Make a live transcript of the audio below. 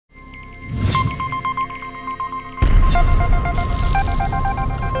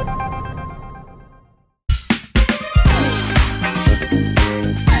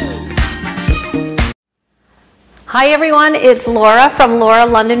Hi everyone, it's Laura from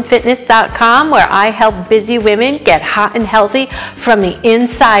LauraLondonFitness.com, where I help busy women get hot and healthy from the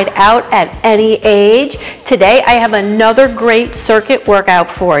inside out at any age. Today I have another great circuit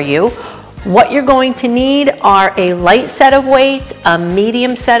workout for you. What you're going to need are a light set of weights, a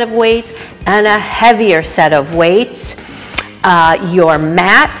medium set of weights, and a heavier set of weights, your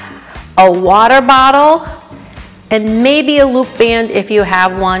mat, a water bottle, and maybe a loop band if you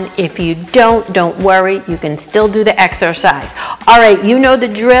have one. If you don't worry, you can still do the exercise. All right, you know the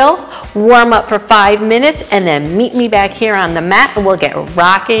drill. Warm up for 5 minutes and then meet me back here on the mat and we'll get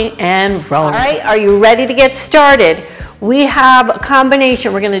rocking and rolling. All right, are you ready to get started? We have a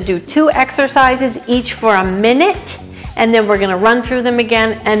combination. We're gonna do 2 exercises each for a minute, and then we're gonna run through them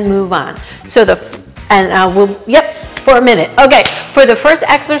again and move on. So for a minute. Okay, for the first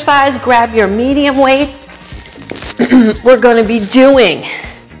exercise, grab your medium weights. We're going to be doing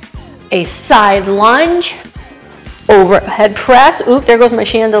a side lunge, overhead press, oops, there goes my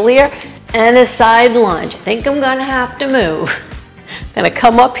chandelier, and a side lunge. I think I'm going to have to move. I'm going to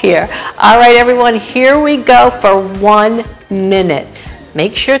come up here. All right, everyone, here we go for 1 minute.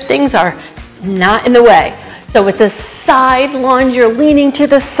 Make sure things are not in the way. So it's a side lunge, you're leaning to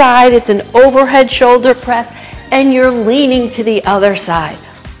the side, it's an overhead shoulder press, and you're leaning to the other side.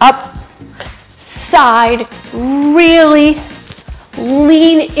 Up, side, really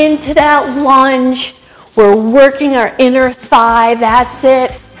lean into that lunge. We're working our inner thigh, that's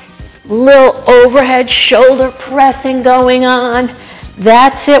it. Little overhead shoulder pressing going on.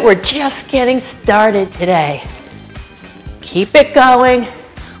 That's it, we're just getting started today. Keep it going.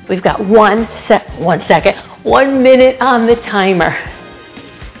 We've got 1 minute on the timer.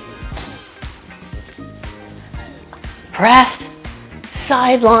 Press,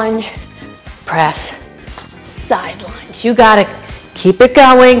 side lunge, press, side lunge. You got to keep it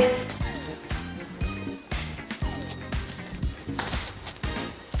going.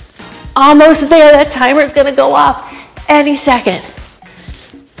 Almost there. That timer is going to go off any second.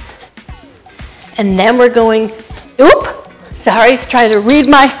 And then we're going, trying to read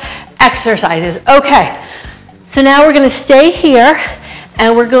my exercises. Okay, so now we're going to stay here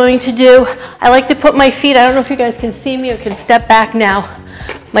and we're going to do, I like to put my feet, I don't know if you guys can see me or can step back now.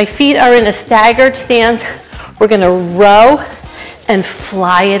 My feet are in a staggered stance. We're going to row and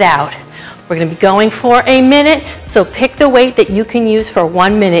fly it out. We're going to be going for a minute, so pick the weight that you can use for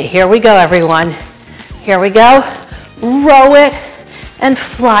 1 minute. Here we go, everyone. Here we go. Row it and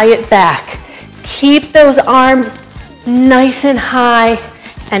fly it back. Keep those arms nice and high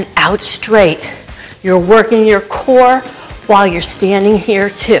and out straight. You're working your core while you're standing here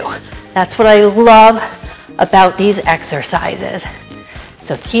too. That's what I love about these exercises.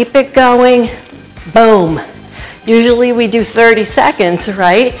 So keep it going, boom. Usually we do 30 seconds,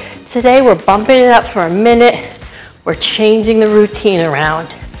 right? Today we're bumping it up for a minute. We're changing the routine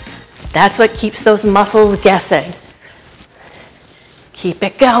around. That's what keeps those muscles guessing. Keep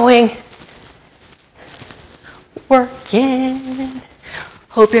it going. Working.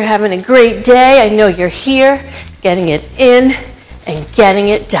 Hope you're having a great day. I know you're here, getting it in and getting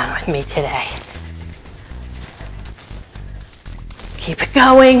it done with me today. Keep it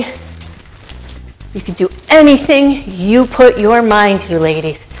going. You can do anything you put your mind to,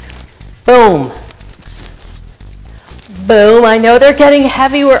 ladies. Boom. Boom. I know they're getting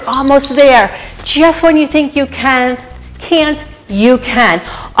heavy. We're almost there. Just when you think you can't, you can.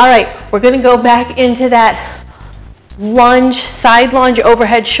 All right, we're going to go back into that lunge, side lunge,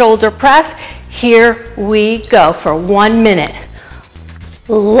 overhead shoulder press. Here we go for 1 minute.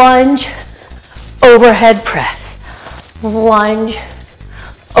 Lunge, overhead press. Lunge,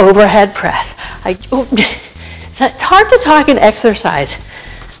 overhead press. It's hard to talk and exercise.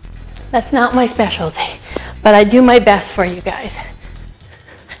 That's not my specialty, but I do my best for you guys.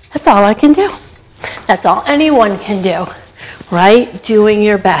 That's all I can do. That's all anyone can do, right? Doing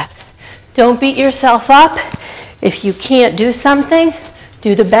your best. Don't beat yourself up. If you can't do something,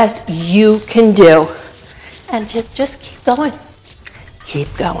 do the best you can do. And just keep going.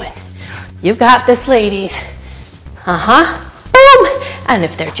 Keep going. You got this, ladies. Boom. And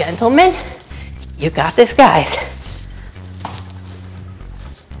if they're gentlemen, you got this, guys.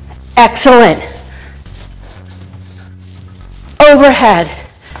 Excellent. Overhead.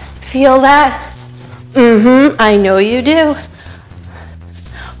 Feel that? I know you do.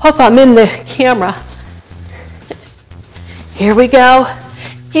 Hope I'm in the camera. Here we go.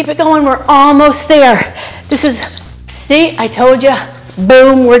 Keep it going. We're almost there. This is, see, I told you.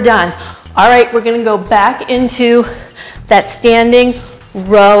 Boom, we're done. All right, we're going to go back into that standing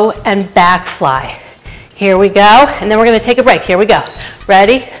row and back fly. Here we go. And then we're going to take a break. Here we go.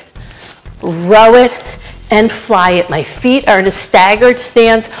 Ready? Row it and fly it. My feet are in a staggered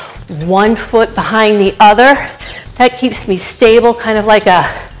stance, 1 foot behind the other. That keeps me stable, kind of like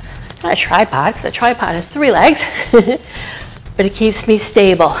not a tripod, because a tripod has 3 legs, but it keeps me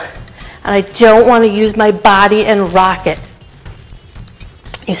stable. And I don't want to use my body and rock it.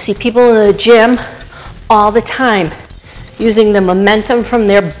 You see people in the gym all the time using the momentum from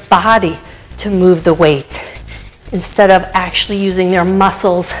their body to move the weight instead of actually using their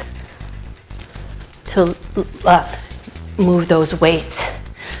muscles to move those weights.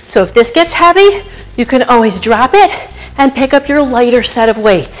 So if this gets heavy, you can always drop it and pick up your lighter set of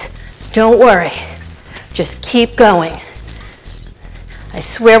weights. Don't worry, just keep going. I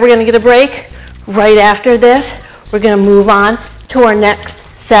swear we're gonna get a break. Right after this, we're gonna move on to our next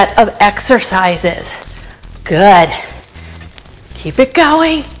set of exercises. Good. Keep it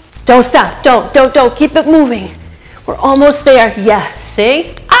going. Don't stop, don't, keep it moving. We're almost there, yeah,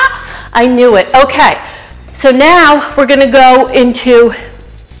 see? Ah, I knew it, okay. So now we're gonna go into,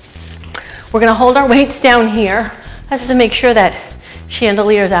 we're gonna hold our weights down here. I have to make sure that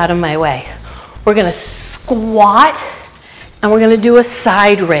chandelier's out of my way. We're gonna squat and we're gonna do a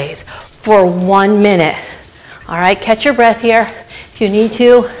side raise for 1 minute. All right, catch your breath here. If you need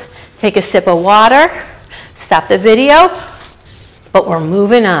to, take a sip of water, stop the video, but we're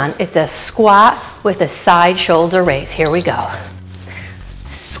moving on. It's a squat with a side shoulder raise. Here we go.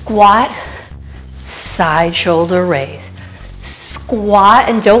 Squat, side shoulder raise. Squat,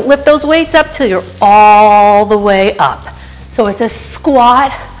 and don't lift those weights up till you're all the way up. So it's a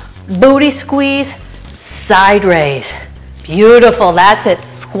squat, booty squeeze, side raise. Beautiful, that's it.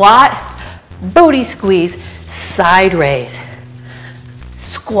 Squat, booty squeeze, side raise.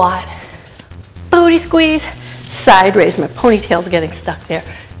 Squat, booty squeeze, side raise. My ponytail's getting stuck there.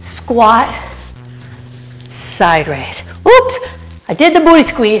 Squat, side raise. Whoops, I did the booty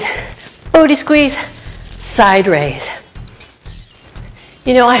squeeze, side raise.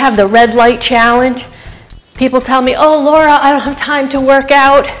 You know, I have the red light challenge. People tell me, oh, Laura, I don't have time to work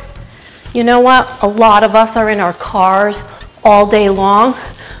out. You know what? A lot of us are in our cars all day long.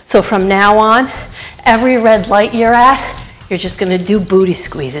 So from now on, every red light you're at, you're just gonna do booty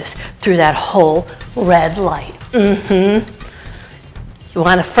squeezes through that whole red light. You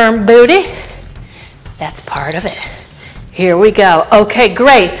want a firm booty? That's part of it. Here we go. Okay,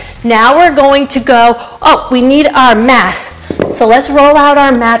 great. Now we're going to go, oh, we need our mat. So let's roll out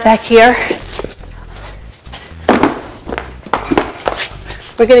our mat back here.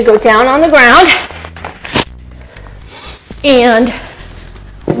 We're gonna go down on the ground and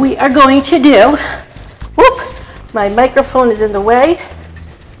we are going to do, whoop, my microphone is in the way.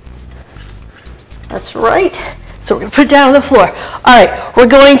 That's right. So we're gonna put it down on the floor. All right, we're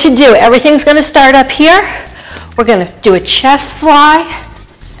going to do, everything's gonna start up here. We're gonna do a chest fly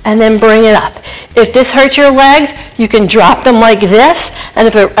and then bring it up. If this hurts your legs, you can drop them like this, and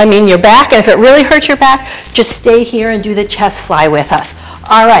if it, your back, and if it really hurts your back, just stay here and do the chest fly with us.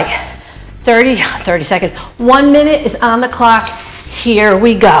 All right, 30 seconds. 1 minute is on the clock. Here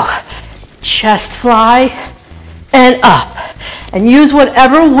we go. Chest fly and up. And use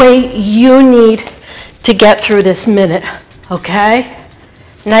whatever weight you need to get through this minute, okay?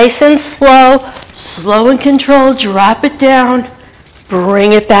 Nice and slow, slow and controlled. Drop it down,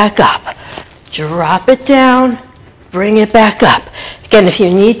 bring it back up. Drop it down, bring it back up. Again, if you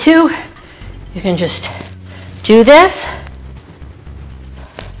need to, you can just do this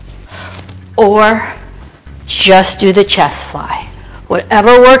or just do the chest fly.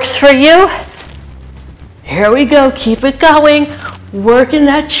 Whatever works for you. Here we go, keep it going. Working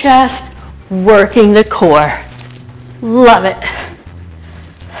that chest, working the core. Love it.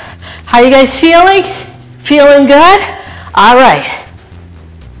 How you guys feeling? Feeling good? All right.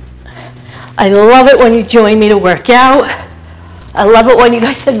 I love it when you join me to work out. I love it when you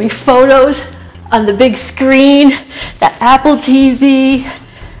guys send me photos on the big screen, the Apple TV,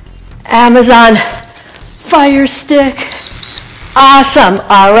 Amazon Fire Stick. Awesome,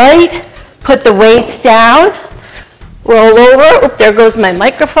 all right. Put the weights down, roll over. Oop, there goes my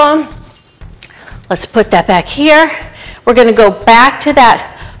microphone. Let's put that back here. We're gonna go back to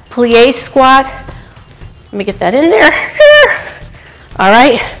that plie squat. Let me get that in there. All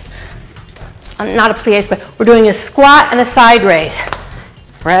right. Not a plie squat. We're doing a squat and a side raise.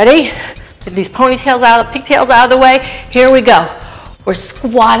 Ready? Get these pigtails out of the way. Here we go. We're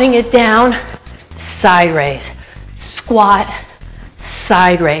squatting it down, side raise. Squat,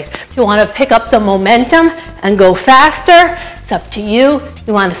 side raise. If you want to pick up the momentum and go faster, it's up to you.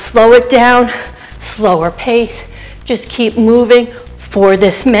 You want to slow it down, slower pace. Just keep moving for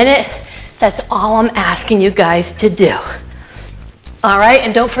this minute. That's all I'm asking you guys to do. All right,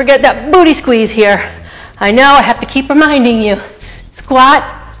 and don't forget that booty squeeze here. I know, I have to keep reminding you.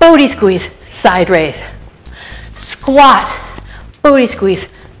 Squat, booty squeeze, side raise. Squat, booty squeeze,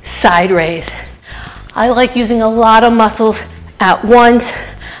 side raise. I like using a lot of muscles at once.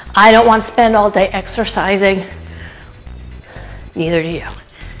 I don't want to spend all day exercising. Neither do you.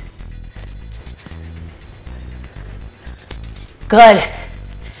 Good.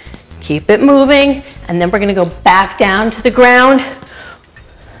 Keep it moving, and then we're going to go back down to the ground.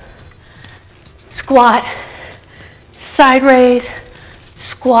 Squat, side raise,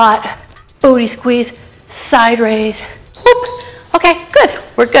 squat, booty squeeze, side raise. Whoop. Okay, good.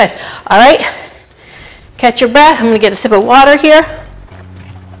 We're good. All right. Catch your breath. I'm going to get a sip of water here.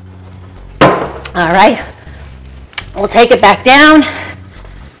 All right. We'll take it back down.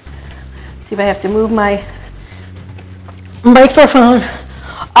 See if I have to move my microphone.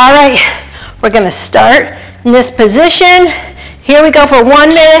 All right. We're going to start in this position. Here we go for 1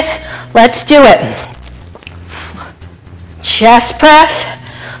 minute. Let's do it. Chest press,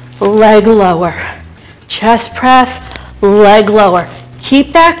 leg lower. Chest press, leg lower.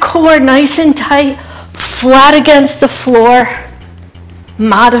 Keep that core nice and tight, flat against the floor.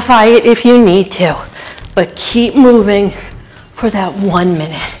 Modify it if you need to, but keep moving for that 1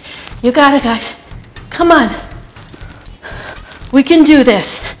 minute. You got it, guys. Come on. We can do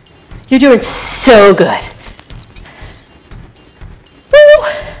this. You're doing so good. Woo.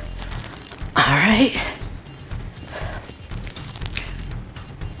 All right.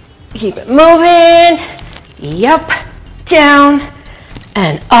 Keep it moving. Yep. Down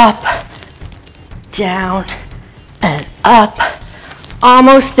and up. Down and up.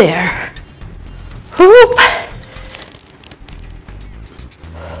 Almost there. Whoop.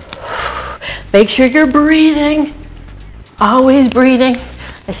 Make sure you're breathing. Always breathing.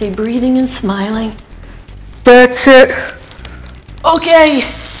 I say breathing and smiling. That's it. Okay.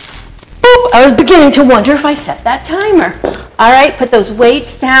 Boop. I was beginning to wonder if I set that timer. All right, put those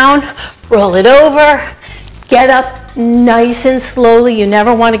weights down, roll it over, get up nice and slowly. You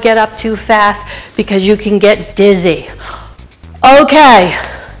never want to get up too fast because you can get dizzy. Okay.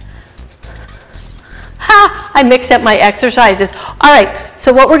 Ha, I mixed up my exercises. All right,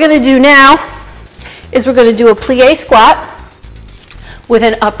 so what we're going to do now is we're going to do a plie squat with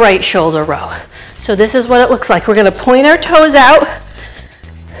an upright shoulder row. So this is what it looks like. We're going to point our toes out.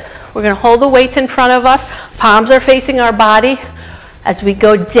 We're going to hold the weights in front of us. Palms are facing our body. As we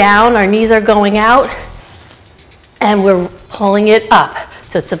go down, our knees are going out, and we're pulling it up.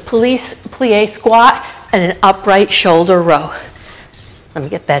 So it's a plie squat and an upright shoulder row. Let me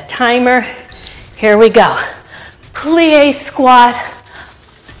get that timer. Here we go. Plie squat,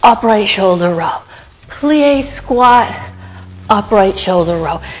 upright shoulder row. Plie squat, upright shoulder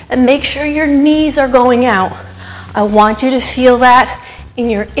row. And make sure your knees are going out. I want you to feel that in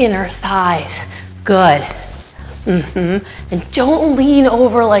your inner thighs. Good. And don't lean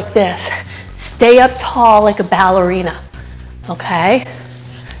over like this. Stay up tall like a ballerina. Okay?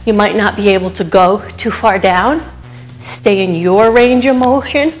 You might not be able to go too far down. Stay in your range of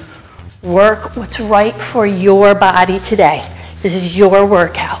motion. Work what's right for your body today. This is your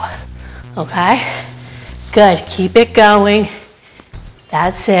workout. Okay? Good. Keep it going.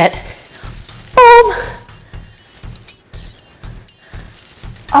 That's it. Boom.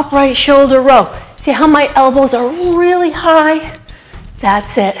 Upright shoulder row. See how my elbows are really high?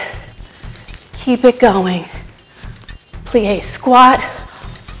 That's it. Keep it going. Plie squat,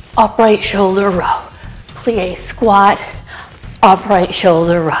 upright shoulder row. Plie squat, upright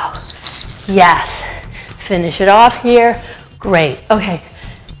shoulder row. Yes. Finish it off here. Great. Okay.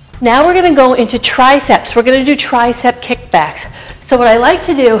 Now we're going to go into triceps. We're going to do tricep kickbacks. So what I like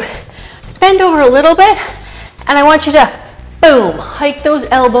to do is bend over a little bit, and I want you to, boom, hike those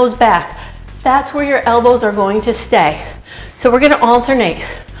elbows back. That's where your elbows are going to stay. So we're going to alternate.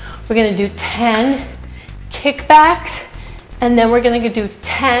 We're going to do 10 kickbacks, and then we're going to do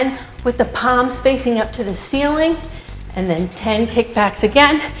 10 with the palms facing up to the ceiling, and then 10 kickbacks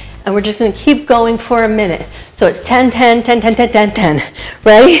again, and we're just going to keep going for a minute. So it's 10, 10, 10, 10, 10, 10, 10.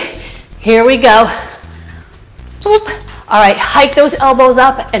 Ready? Here we go. Boop. All right, hike those elbows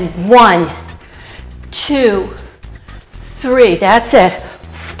up, and 1, 2, 3. That's it.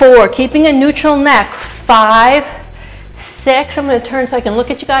 4, keeping a neutral neck. 5, 6, I'm going to turn so I can look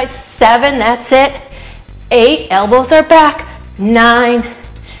at you guys. 7, that's it. 8, elbows are back. 9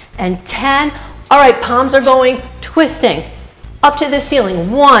 and 10. All right, palms are going, twisting up to the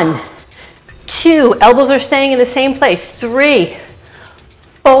ceiling. 1, 2, elbows are staying in the same place. 3,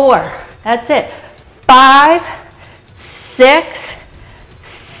 4, that's it. 5, 6,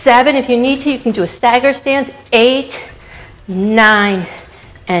 7, if you need to, you can do a stagger stance. 8, 9,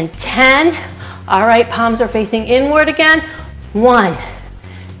 and 10. All right, palms are facing inward again. 1,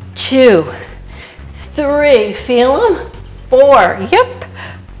 2, 3, feel them. 4, yep.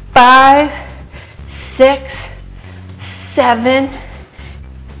 5, 6, 7,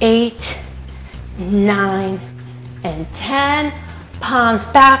 8, 9, and 10. Palms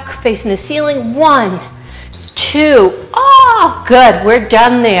back, facing the ceiling. 1, 2, oh, good, we're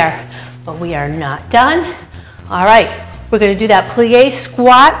done there. But we are not done. All right, we're gonna do that plie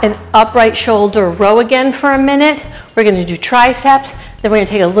squat and upright shoulder row again for a minute. We're gonna do triceps, then we're gonna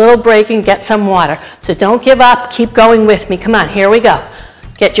take a little break and get some water. So don't give up, keep going with me. Come on, here we go.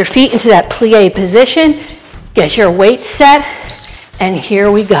 Get your feet into that plie position, get your weight set, and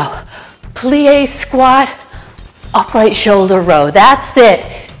here we go. Plie squat, upright shoulder row. That's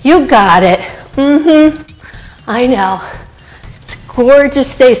it. You got it. I know. It's a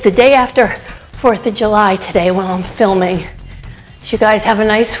gorgeous day. It's the day after 4th of July today when I'm filming. Did you guys have a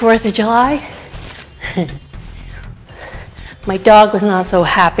nice 4th of July? My dog was not so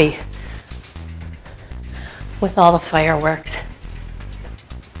happy with all the fireworks.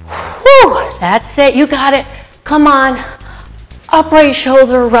 Whew, that's it. You got it. Come on. Upright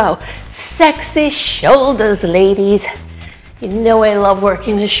shoulder row. Sexy shoulders, ladies. You know I love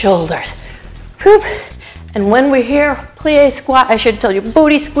working the shoulders. Whoop. And when we're here, plie squat, I should tell you,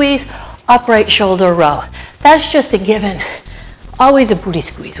 booty squeeze, upright shoulder row. That's just a given. Always a booty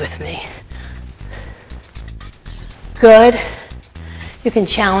squeeze with me. Good. You can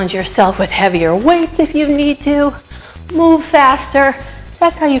challenge yourself with heavier weights if you need to. Move faster.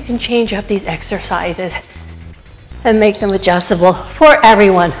 That's how you can change up these exercises and make them adjustable for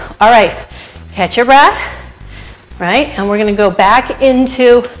everyone. All right, catch your breath, right? And we're gonna go back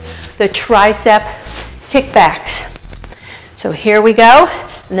into the tricep kickbacks. So here we go.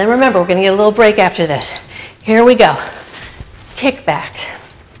 And then remember, we're gonna get a little break after this. Here we go. Kickbacks.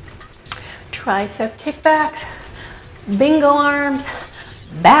 Tricep kickbacks, bingo arms,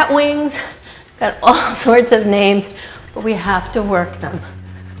 bat wings, got all sorts of names, but we have to work them,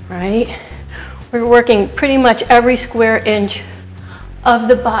 right? We're working pretty much every square inch of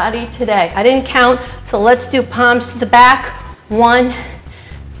the body today. I didn't count, so let's do palms to the back. 1,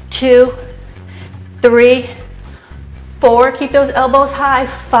 2, 3, 4, keep those elbows high.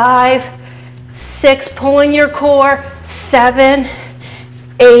 5, 6, pull in your core. 7,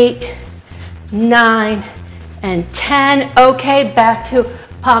 8, 9, and 10. Okay, back to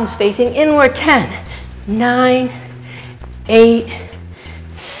palms facing inward. 10, 9, 8,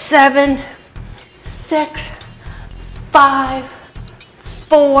 7, 6, 5,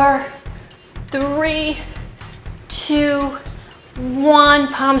 4, 3, 2, 1.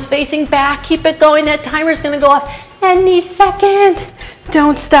 Palms facing back. Keep it going. That timer's going to go off any second.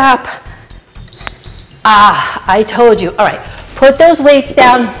 Don't stop. Ah, I told you. All right, put those weights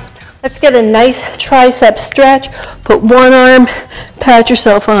down. Let's get a nice tricep stretch. Put one arm, pat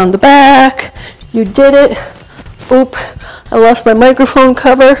yourself on the back. You did it. Oop, I lost my microphone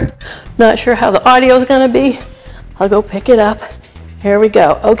cover. Not sure how the audio is going to be. I'll go pick it up. Here we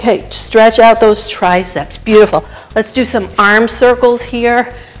go. Okay, stretch out those triceps. Beautiful. Let's do some arm circles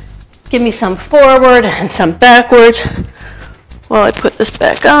here. Give me some forward and some backward while I put this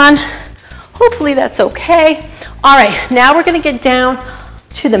back on. Hopefully that's okay. All right, now we're going to get down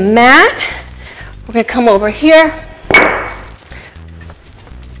to the mat. We're going to come over here.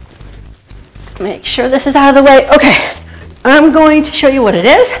 Make sure this is out of the way. Okay, I'm going to show you what it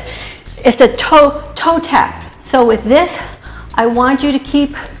is. It's a toe tap. So with this, I want you to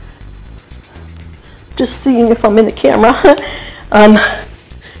keep, just seeing if I'm in the camera,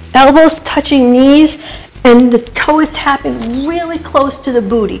 elbows touching knees, and the toe is tapping really close to the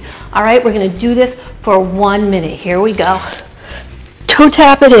booty. All right, we're gonna do this for 1 minute. Here we go. Toe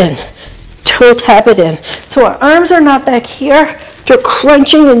tap it in, toe tap it in. So our arms are not back here, they're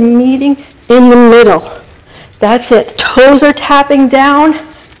crunching and meeting in the middle. That's it, toes are tapping down.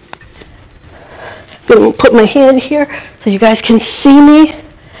 I'm gonna put my hand here so you guys can see me,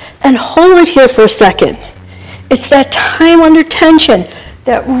 and hold it here for a second. It's that time under tension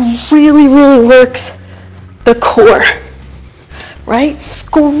that really, really works the core, right?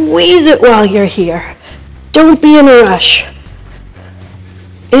 Squeeze it while you're here. Don't be in a rush.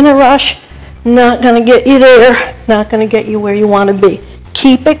 In a rush, not gonna get you there, not gonna get you where you wanna be.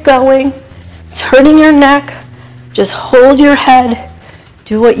 Keep it going. It's hurting your neck. Just hold your head.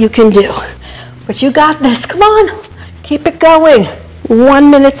 Do what you can do. But you got this, come on. Keep it going.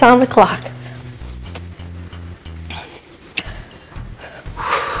 1 minute's on the clock.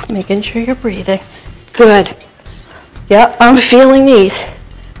 Making sure you're breathing. Good. Yep, I'm feeling these.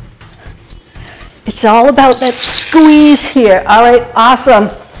 It's all about that squeeze here. All right, awesome.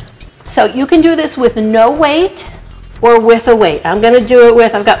 So you can do this with no weight or with a weight. I'm gonna do it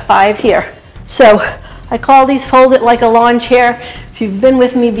with, I've got 5 here. So I call these fold it like a lawn chair. If you've been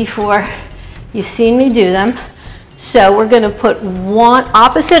with me before, you've seen me do them. So we're gonna put one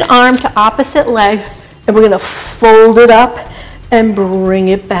opposite arm to opposite leg, and we're gonna fold it up and bring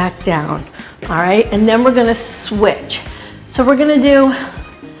it back down. All right, and then we're gonna switch. So we're gonna do,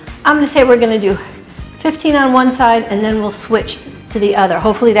 I'm gonna say we're gonna do 15 on one side, and then we'll switch to the other.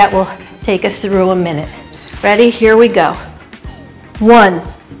 Hopefully that will take us through a minute. Ready? Here we go. 1,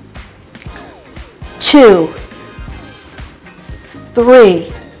 2,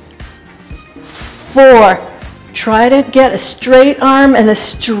 3, 4. Try to get a straight arm and a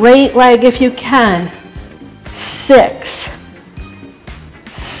straight leg if you can. 6,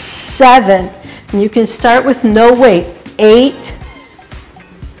 7, and you can start with no weight. 8,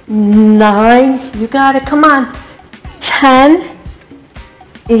 9, you got it, come on. 10,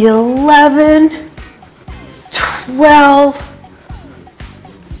 11, 12,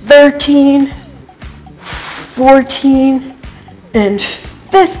 13, 14, and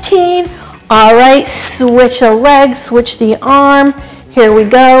 15. All right, switch the leg, switch the arm. Here we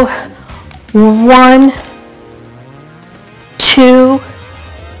go. 1, 2,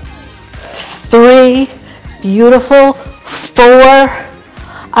 3, beautiful. 4,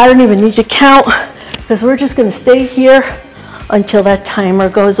 I don't even need to count because we're just gonna stay here until that timer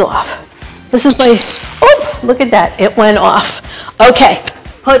goes off. This is my, oh, look at that, it went off. Okay,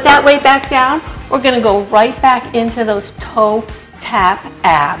 put that weight back down. We're gonna go right back into those toe tap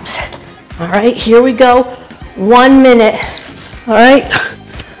abs. All right, here we go. 1 minute. All right,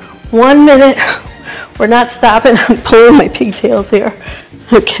 1 minute. We're not stopping. I'm pulling my pigtails here.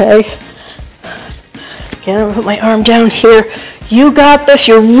 Okay. Again, I'm gonna put my arm down here. You got this.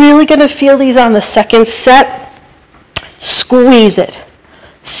 You're really gonna feel these on the second set. Squeeze it.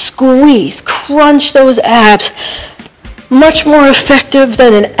 Squeeze. Crunch those abs. Much more effective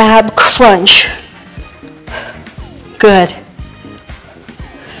than an ab crunch. Good.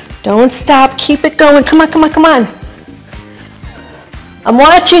 Don't stop, keep it going. Come on, come on, come on. I'm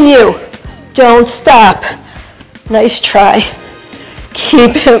watching you. Don't stop. Nice try.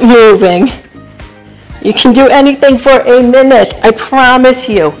 Keep it moving. You can do anything for a minute, I promise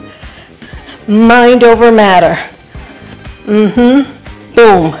you. Mind over matter. Boom.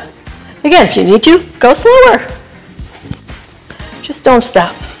 Again, if you need to, go slower. Just don't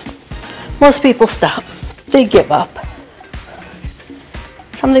stop. Most people stop. They give up.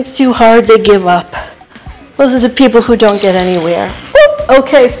 Something's too hard, they give up. Those are the people who don't get anywhere. Whoop.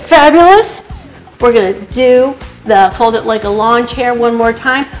 Okay, fabulous. We're gonna do the fold it like a lawn chair one more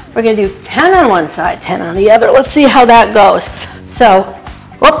time. We're gonna do 10 on one side, 10 on the other. Let's see how that goes. So,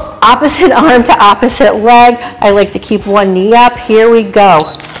 whoop, opposite arm to opposite leg. I like to keep one knee up. Here we go.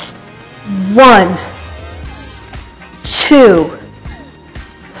 1, 2,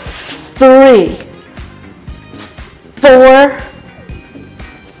 3, 4,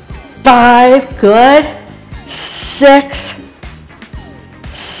 5, good. 6,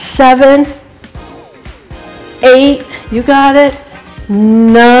 7, 8, you got it.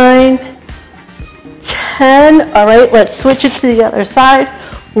 9, 10. All right, let's switch it to the other side.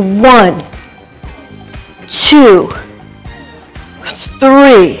 1, 2,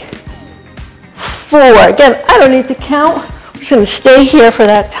 3, 4. Again, I don't need to count. We're just gonna stay here for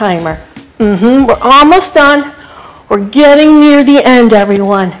that timer. We're almost done. We're getting near the end,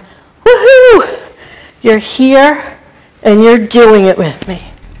 everyone. Woohoo! You're here and you're doing it with me.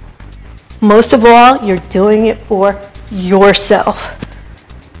 Most of all, you're doing it for yourself.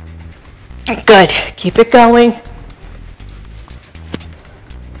 Good, keep it going.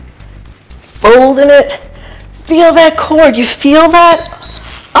 Folding it. Feel that cord, you feel that?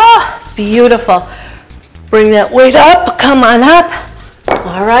 Oh, beautiful. Bring that weight up, come on up.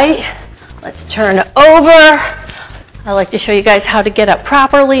 All right, let's turn over. I like to show you guys how to get up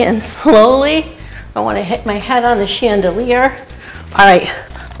properly and slowly. I don't want to hit my head on the chandelier. All right,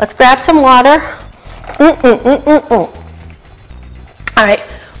 let's grab some water. All right,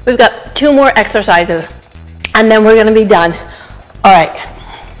 we've got 2 more exercises and then we're gonna be done. All right.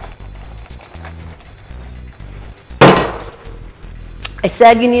 I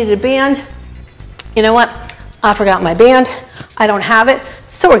said you needed a band. You know what? I forgot my band. I don't have it,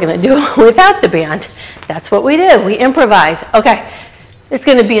 so we're gonna do it without the band. That's what we do, we improvise. Okay, it's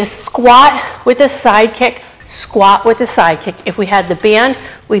gonna be a squat with a side kick, squat with a side kick. If we had the band,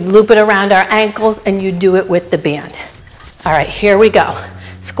 we'd loop it around our ankles and you do it with the band. All right, here we go.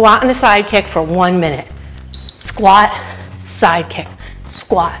 Squat and a side kick for 1 minute. Squat, side kick,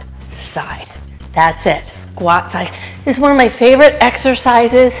 squat, side. That's it, squat, side. This is one of my favorite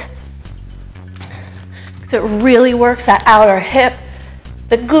exercises So it really works that outer hip,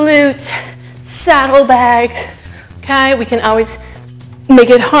 the glutes, saddlebags. Okay, we can always make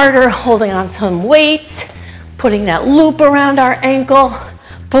it harder holding on some weights, putting that loop around our ankle,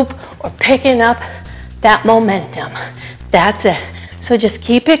 boop, or picking up that momentum. That's it. So just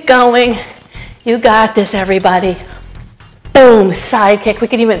keep it going. You got this, everybody. Boom, side kick. We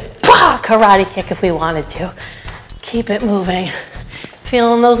could even karate kick if we wanted to. Keep it moving.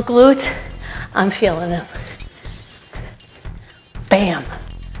 Feeling those glutes? I'm feeling them. Bam,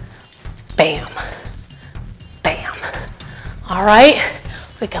 bam, bam. All right,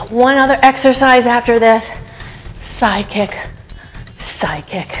 we got one other exercise after this. Side kick, side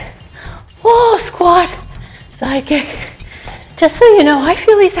kick. Whoa, squat, side kick. Just so you know, I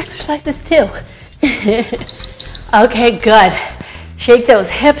feel these exercises too. Okay, good. Shake those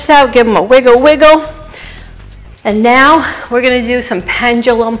hips out, give them a wiggle, wiggle. And now we're gonna do some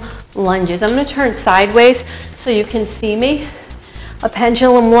pendulum lunges. I'm gonna turn sideways so you can see me. A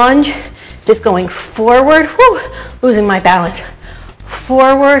pendulum lunge, just going forward, whoo, losing my balance.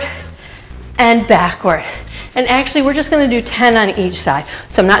 Forward and backward. And actually, we're just gonna do 10 on each side.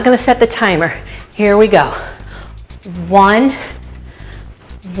 So I'm not gonna set the timer. Here we go. 1,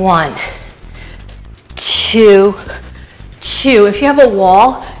 1, 2, 2. If you have a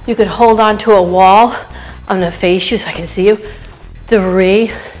wall, you could hold on to a wall. I'm gonna face you so I can see you.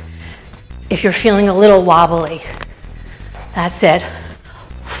 3, if you're feeling a little wobbly. That's it.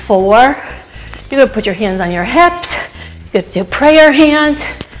 4, you're gonna put your hands on your hips. You could do prayer hands.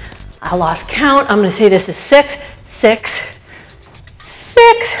 I lost count. I'm gonna say this is 6, 6,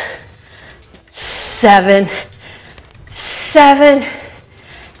 6, 7, 7,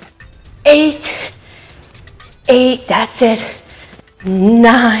 8, 8, that's it.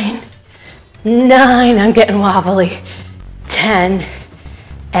 9, 9, I'm getting wobbly. 10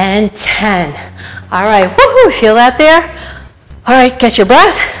 and 10. All right, woohoo, feel that there? All right, get your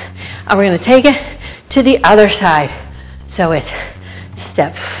breath. And we're gonna take it to the other side. So it's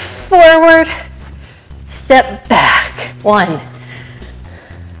step forward, step back. 1,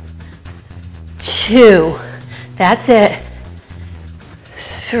 2, that's it.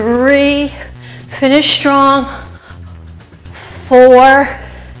 3, finish strong. 4,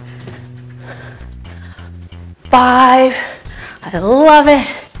 5, I love it.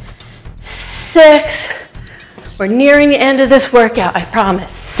 6, we're nearing the end of this workout, I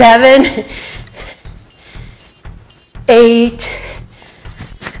promise. 7, 8,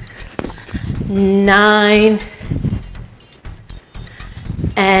 9,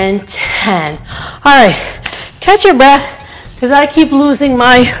 and 10. All right, catch your breath, because I keep losing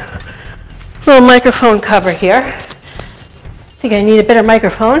my little microphone cover here. I think I need a better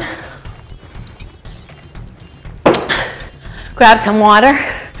microphone. Grab some water.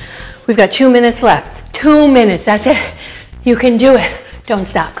 We've got 2 minutes left. 2 minutes, that's it. You can do it. Don't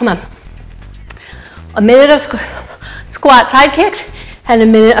stop, come on. A minute of squat side kicks and a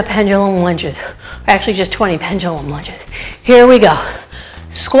minute of pendulum lunges. Or actually just 20 pendulum lunges. Here we go.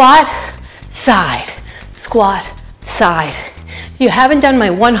 Squat, side, squat, side. If you haven't done my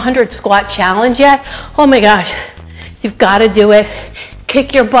 100 squat challenge yet, oh my gosh, you've got to do it.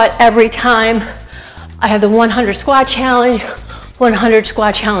 Kick your butt every time. I have the 100 squat challenge, 100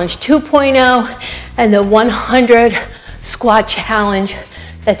 squat challenge 2.0, and the 100 squat challenge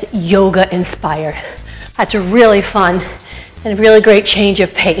that's yoga inspired. That's really fun and a really great change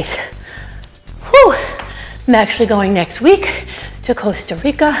of pace. Whew. I'm actually going next week to Costa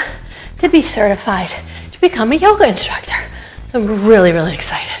Rica to be certified to become a yoga instructor. So I'm really, really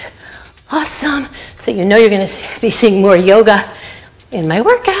excited. Awesome. So you know you're going to be seeing more yoga in my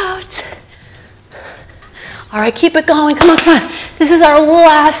workouts. All right, keep it going. Come on, come on. This is our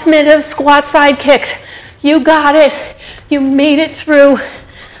last minute of squat side kicks. You got it. You made it through.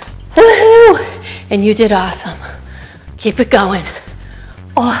 Woohoo! And you did awesome. Keep it going.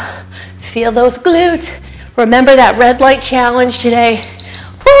 Oh, feel those glutes. Remember that red light challenge today.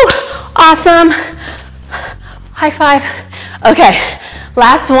 Woo! Awesome. High five. Okay,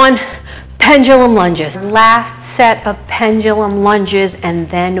 last one, pendulum lunges. Last set of pendulum lunges, and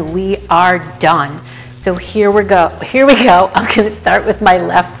then we are done. So here we go. Here we go. I'm gonna start with my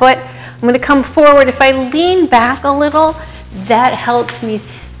left foot. I'm gonna come forward. If I lean back a little, that helps me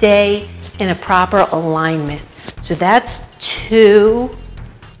stay in a proper alignment. So that's 2,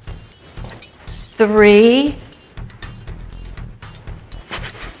 3,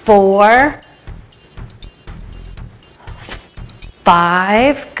 4,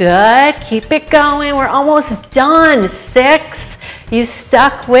 5, good, keep it going, we're almost done. 6, you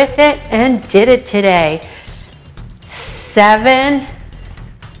stuck with it and did it today. 7,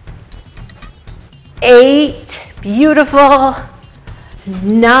 8, beautiful.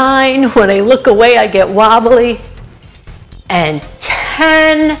 9, when I look away, I get wobbly. And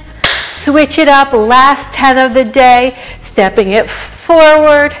 10, switch it up, last 10 of the day, stepping it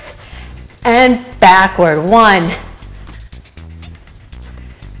forward and backward. 1,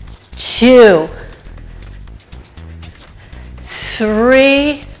 2,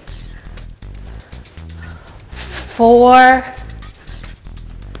 3, 4,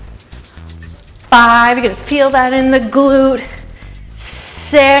 5, you're gonna feel that in the glute.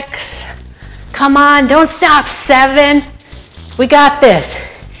 6, come on, don't stop. 7, we got this.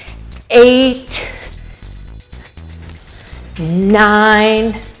 8,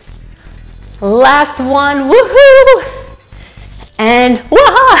 9, last one, woohoo! And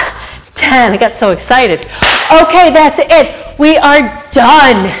wah! 10, I got so excited. Okay, that's it. We are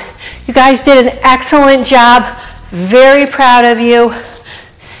done. You guys did an excellent job. Very proud of you.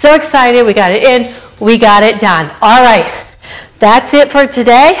 So excited. We got it in. We got it done. All right. That's it for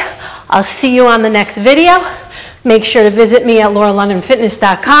today. I'll see you on the next video. Make sure to visit me at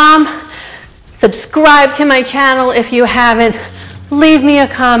lauralondonfitness.com. Subscribe to my channel if you haven't. Leave me a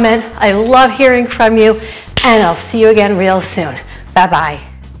comment. I love hearing from you. And I'll see you again real soon. Bye-bye.